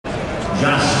And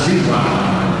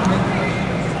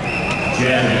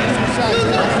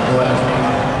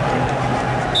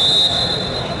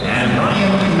Ryan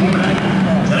Newman.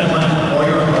 Gentlemen, for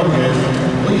your coaches,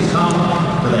 please come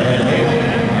to the head table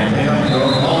and pick up your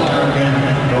All-American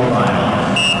profile.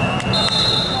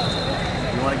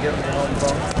 You want to give them the home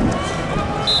phone?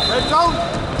 Red zone.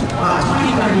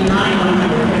 339,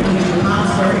 152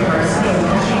 pounds, Larry Garcia,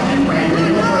 Washington, Brandon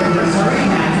Wilford, Missouri,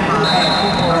 match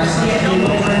 5. Garcia,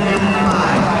 Wilford, match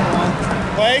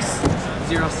 5. Place.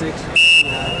 06.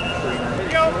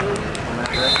 Go.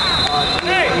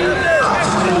 Hey!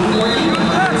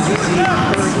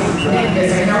 Nick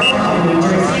Vizagaro of New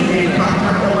Jersey, Nick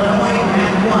Proctor, Illinois,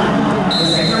 match 1.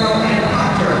 Vizagaro and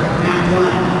Proctor, match 1.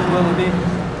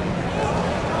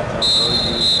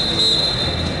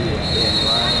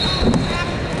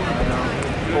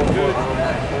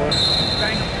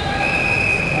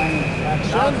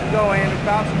 Bounce and go, Andy.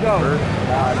 Bounce and go.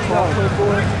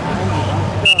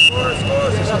 Score. Don't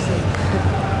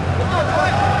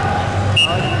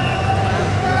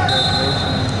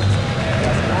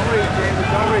read, James.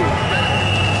 Don't read. I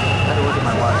had to look at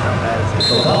my watch. How bad is it?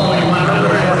 The following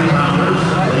 140 pounders,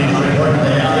 please report to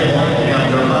the head table and pick up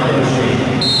your luggage sheet.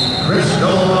 Chris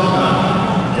Golomka,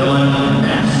 Dylan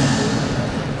Ness.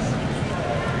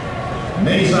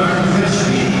 Nazar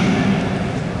Kulchytskyy.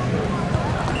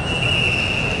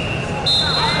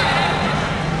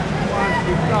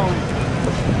 Keep going.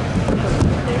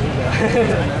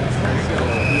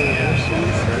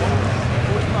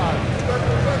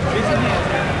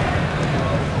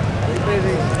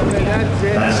 Busy. Okay, that's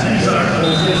it. That's Nazar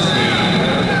Kulchytskyy.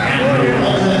 Andrew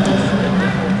Alton.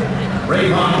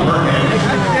 Rayvon Perkins.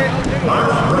 Mark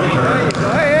Breaker.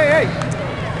 Hey.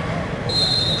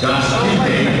 Josh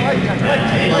Kincaid. And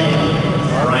Haley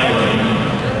Riley.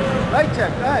 Light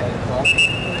check, right.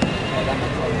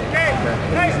 Okay,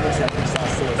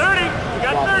 30. We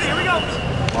got 30. Here we go.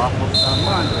 Waffles. Come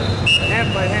on. Hand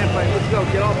fight. Let's go.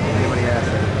 Get off. Anybody ask?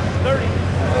 30.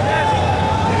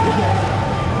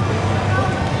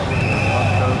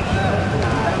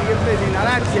 Get busy. Now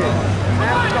that's it.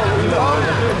 Now let's go.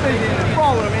 Get busy. They're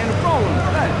following him, man. They're following him.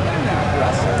 Right.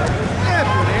 That's it,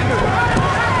 Andrew.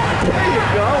 There you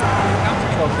go. That's it.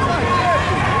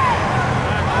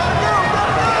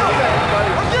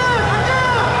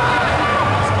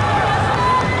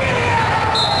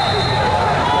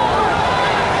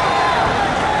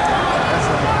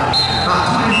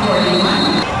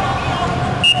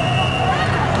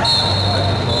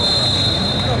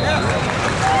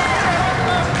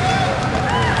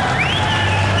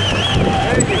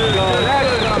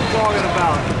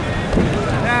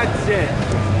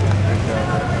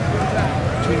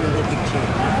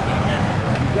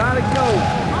 You gotta go.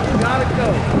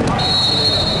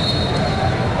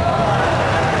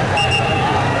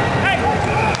 Hey!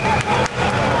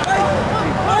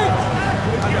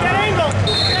 Get that angle!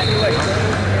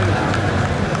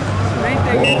 Same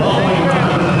thing.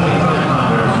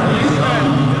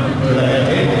 To the head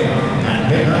table and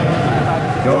pick up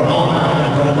your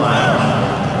All-American profile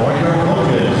or your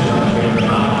coaches.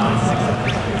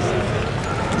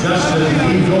 Justin E.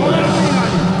 Gomez,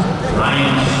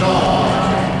 Ryan Stahl,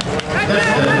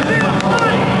 Destin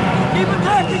McCauley, Keep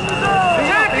attacking the zone!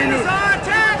 Attacking the zone!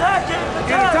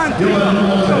 Attack! Dylan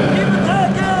Alton,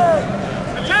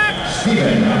 Attack!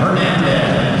 Steven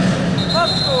Hernandez,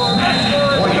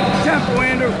 Matt White, Tempo,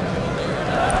 Andrew.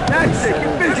 That's it.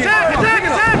 Get busy. Attack!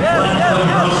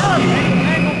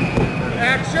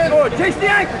 Action! Oh, chase the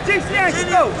anchor!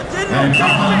 Go! and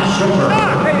Colin Shore.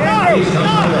 Hey! Please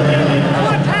come to the head table.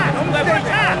 Attack!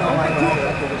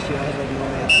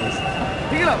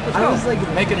 Pick it up, let's go.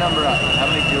 Make a number up. How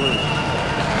many do you lose?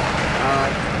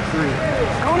 3.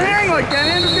 Don't hang like that,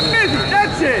 Andrew. Get busy.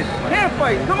 That's it. Hand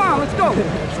fight. Come on, let's go.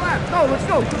 Slap. No, let's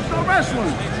go. Start wrestling.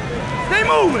 Stay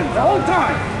moving the whole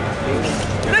time.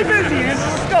 Stay busy, Andrew.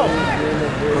 Let's go.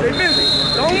 Stay busy.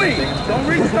 Don't lean. Don't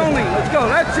reach. Don't lean. Let's go.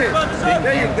 That's it.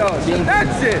 There you go.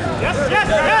 That's it. Yes, sir.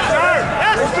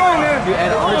 Let's go, man.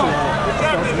 Let's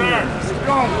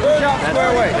go. Push out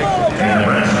square away. And the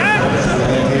rest of the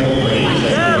head table, ladies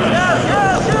and gentlemen.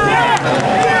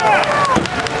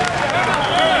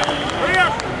 Hurry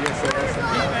up.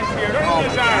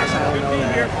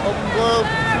 Open glove.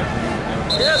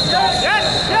 Yes.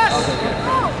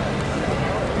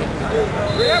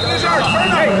 Hurry up, Nazar.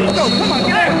 Hey, let's go. Come on,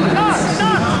 get out.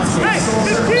 Hey,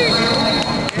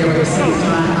 15. There was 6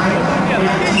 on